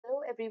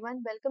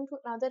everyone, welcome to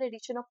another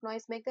edition of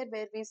Noisemaker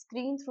where we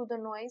screen through the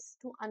noise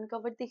to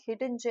uncover the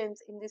hidden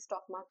gems in the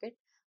stock market.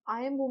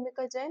 I am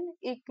Bhumika Jain,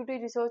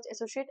 Equity Research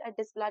Associate at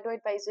Desvelado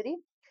Advisory.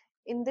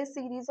 In this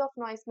series of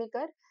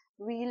Noisemaker,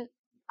 we'll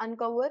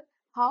uncover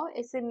how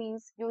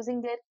SMEs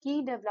using their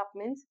key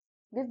developments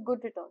give good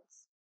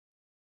returns.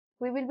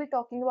 We will be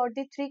talking about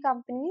the three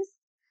companies.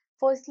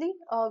 Firstly,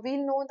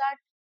 we'll know that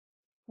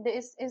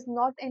this is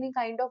not any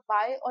kind of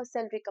buy or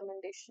sell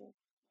recommendation.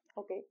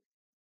 Okay.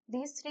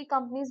 These three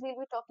companies we'll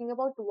be talking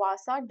about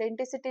Vasa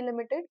Denticity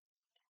Limited,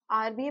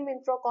 RBM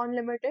Infracon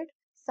Limited,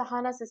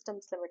 Sahana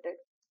Systems Limited.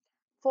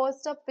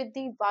 First up with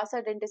the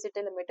Vasa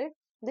Denticity Limited.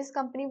 This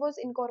company was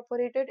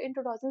incorporated in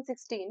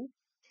 2016.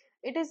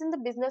 It is in the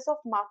business of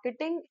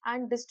marketing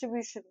and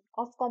distribution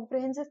of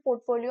comprehensive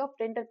portfolio of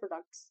dental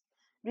products.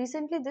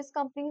 Recently, this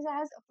company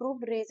has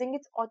approved raising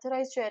its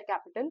authorized share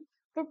capital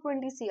to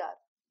 20 CR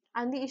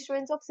and the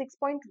issuance of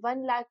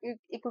 6.1 lakh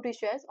equity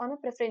shares on a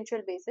preferential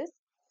basis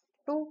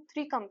to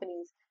three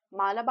companies: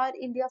 Malabar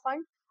India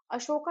Fund,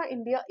 Ashoka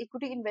India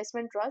Equity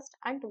Investment Trust,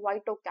 and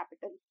White Oak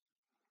Capital.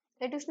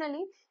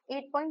 Additionally,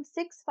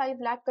 8.65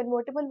 lakh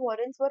convertible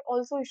warrants were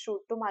also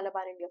issued to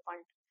Malabar India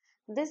Fund.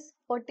 This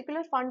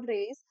particular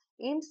fundraise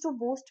aims to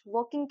boost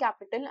working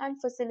capital and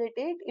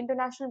facilitate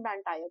international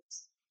brand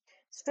tie-ups,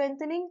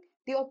 strengthening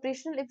the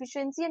operational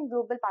efficiency and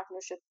global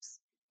partnerships.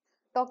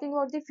 Talking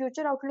about the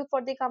future outlook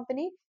for the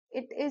company,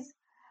 it is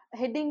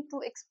heading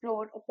to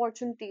explore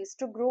opportunities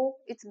to grow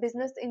its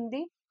business in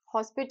the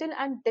hospital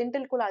and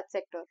dental collage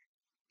sector.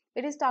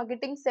 It is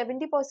targeting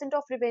 70%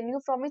 of revenue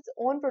from its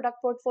own product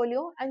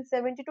portfolio and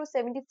 70 to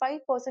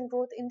 75%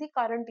 growth in the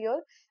current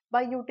year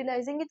by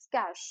utilizing its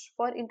cash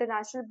for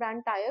international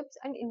brand tie-ups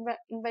and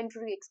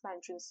inventory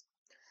expansions.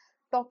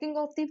 Talking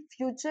of the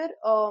future,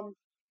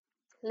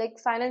 like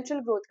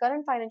financial growth,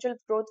 current financial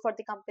growth for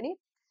the company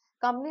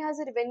has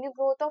a revenue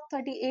growth of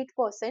 38%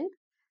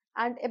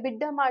 and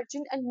EBITDA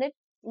margin and net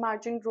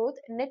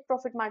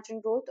profit margin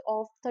growth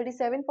of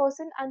 37%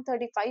 and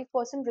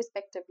 35%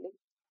 respectively.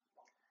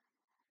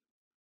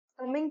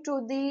 Coming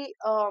to the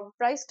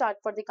price chart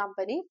for the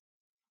company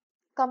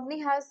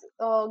has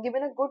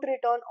given a good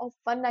return of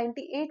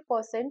 198%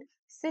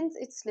 since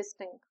its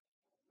listing,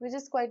 which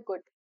is quite good.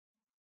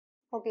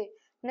 Okay,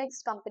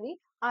 next company,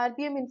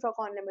 RBM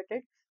Infracon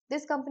Limited.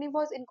 This company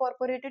was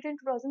incorporated in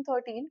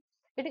 2013.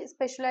 It is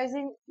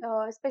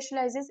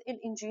specializes in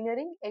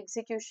engineering,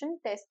 execution,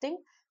 testing,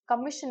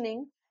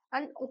 commissioning,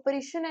 and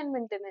operation and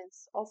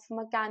maintenance of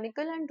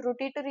mechanical and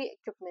rotatory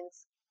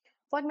equipments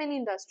for many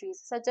industries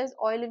such as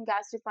oil and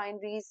gas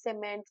refineries,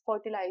 cement,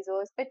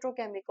 fertilizers,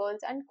 petrochemicals,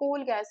 and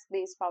coal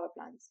gas-based power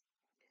plants.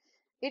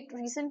 It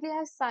recently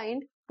has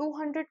signed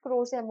 200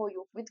 crores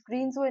MOU with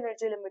Greenzo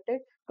Energy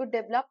Limited to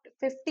develop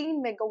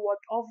 15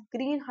 megawatt of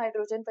green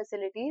hydrogen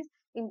facilities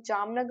in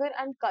Jamnagar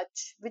and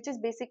Kutch, which is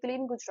basically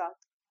in Gujarat,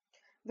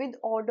 with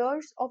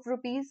orders of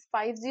rupees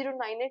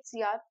 5098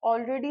 CR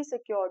already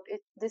secured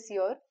this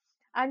year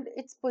and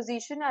its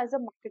position as a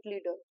market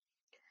leader.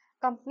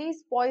 Company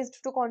is poised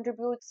to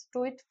contribute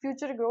to its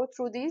future growth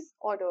through these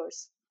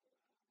orders.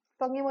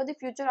 Talking about the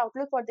future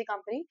outlook for the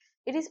company,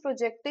 it is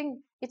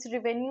projecting its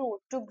revenue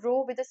to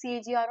grow with a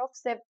CAGR of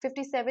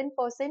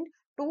 57%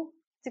 to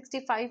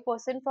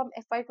 65% from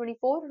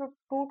FY24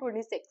 to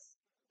 26.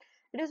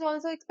 It is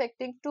also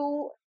expecting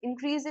to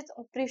increase its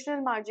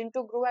operational margin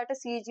to grow at a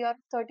CAGR of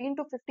 13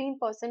 to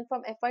 15%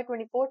 from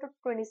FY24 to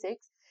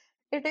 26.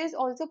 It is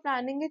also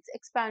planning its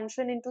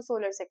expansion into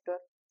solar sector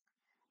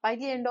by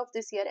the end of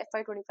this year,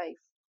 FY25.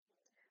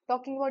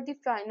 Talking about the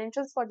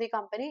financials for the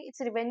company,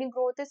 its revenue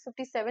growth is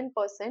 57%.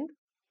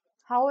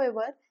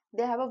 However,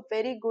 they have a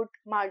very good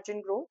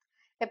margin growth.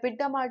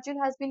 EBITDA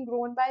margin has been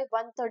grown by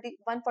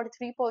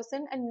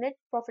 143% and net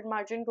profit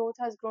margin growth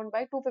has grown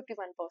by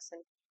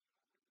 251%.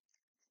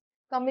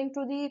 Coming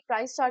to the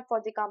price chart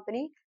for the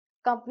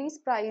company's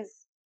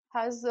price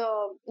has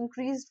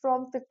increased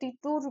from 52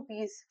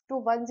 rupees to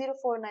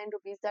 1049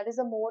 rupees. That is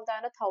a more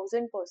than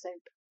 1000%,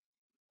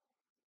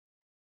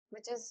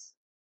 which is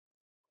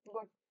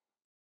good.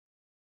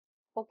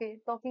 Okay,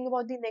 talking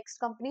about the next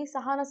company,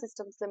 Sahana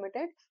Systems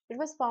Limited. It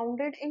was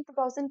founded in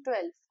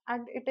 2012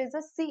 and it is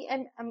a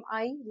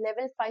CMMI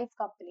level 5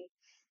 company.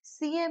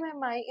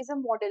 CMMI is a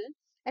model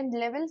and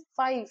level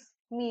 5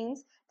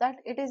 means that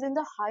it is in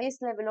the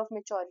highest level of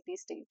maturity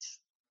stage.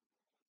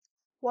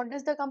 What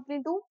does the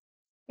company do?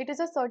 It is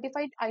a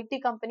certified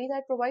IT company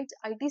that provides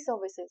IT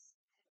services,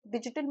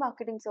 digital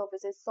marketing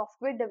services,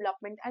 software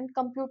development, and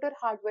computer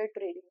hardware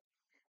trading,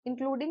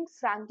 including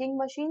franking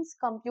machines,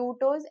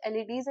 computers,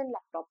 LEDs, and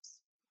laptops.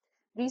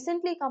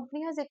 Recently,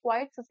 company has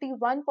acquired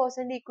 51%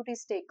 equity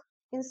stake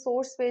in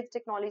SourceWave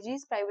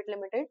Technologies Private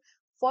Limited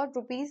for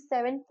rupees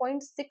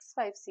 7.65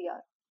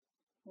 CR.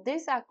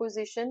 This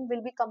acquisition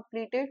will be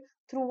completed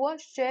through a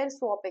share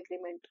swap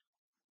agreement.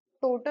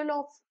 Total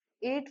of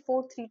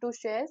 8432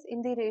 shares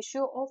in the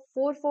ratio of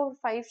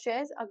 445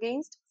 shares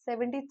against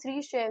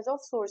 73 shares of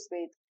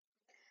SourceWave.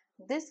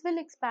 This will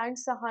expand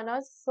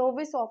Sahana's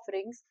service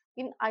offerings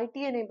in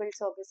IT-enabled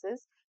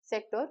services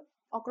sector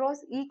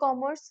across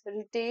e-commerce,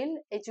 retail,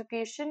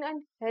 education,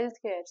 and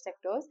healthcare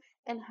sectors,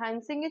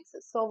 enhancing its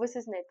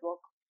services network.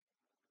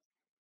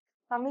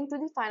 Coming to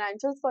the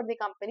financials for the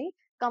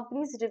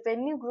company's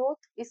revenue growth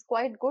is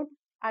quite good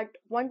at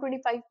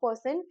 125%.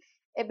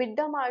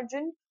 EBITDA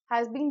margin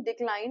has been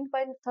declined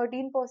by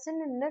 13%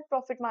 and net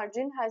profit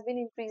margin has been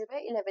increased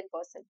by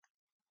 11%.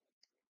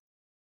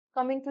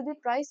 Coming to the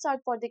price chart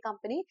for the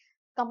company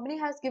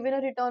has given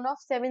a return of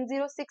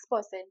 706%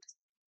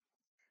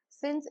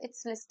 since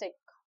its listing.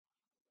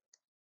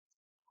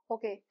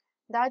 Okay,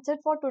 that's it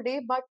for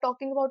today. But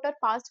talking about our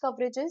past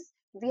coverages,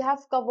 we have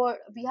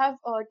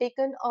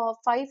taken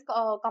five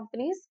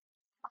companies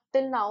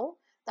till now.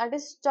 That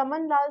is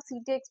Chaman Lal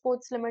CT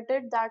Exports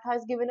Limited that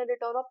has given a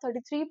return of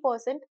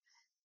 33%.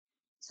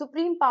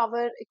 Supreme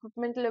Power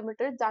Equipment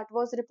Limited that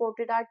was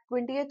reported at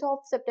 20th of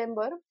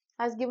September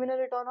has given a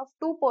return of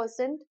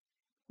 2%,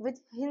 with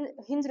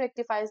Hinge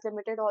Rectifiers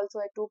Limited also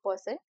at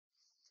 2%.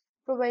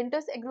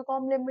 Proventus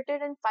Agrocom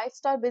Limited and Five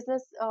Star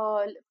Business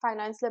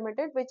Finance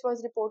Limited, which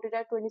was reported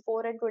at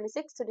 24 and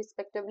 26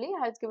 respectively,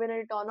 has given a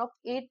return of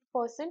 8%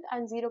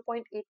 and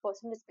 0.8%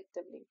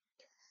 respectively.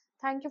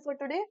 Thank you for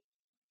today.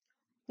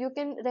 You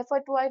can refer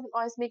to our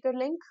Noisemaker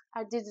link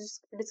at the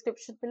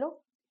description below.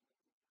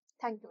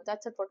 Thank you.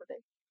 That's it for today.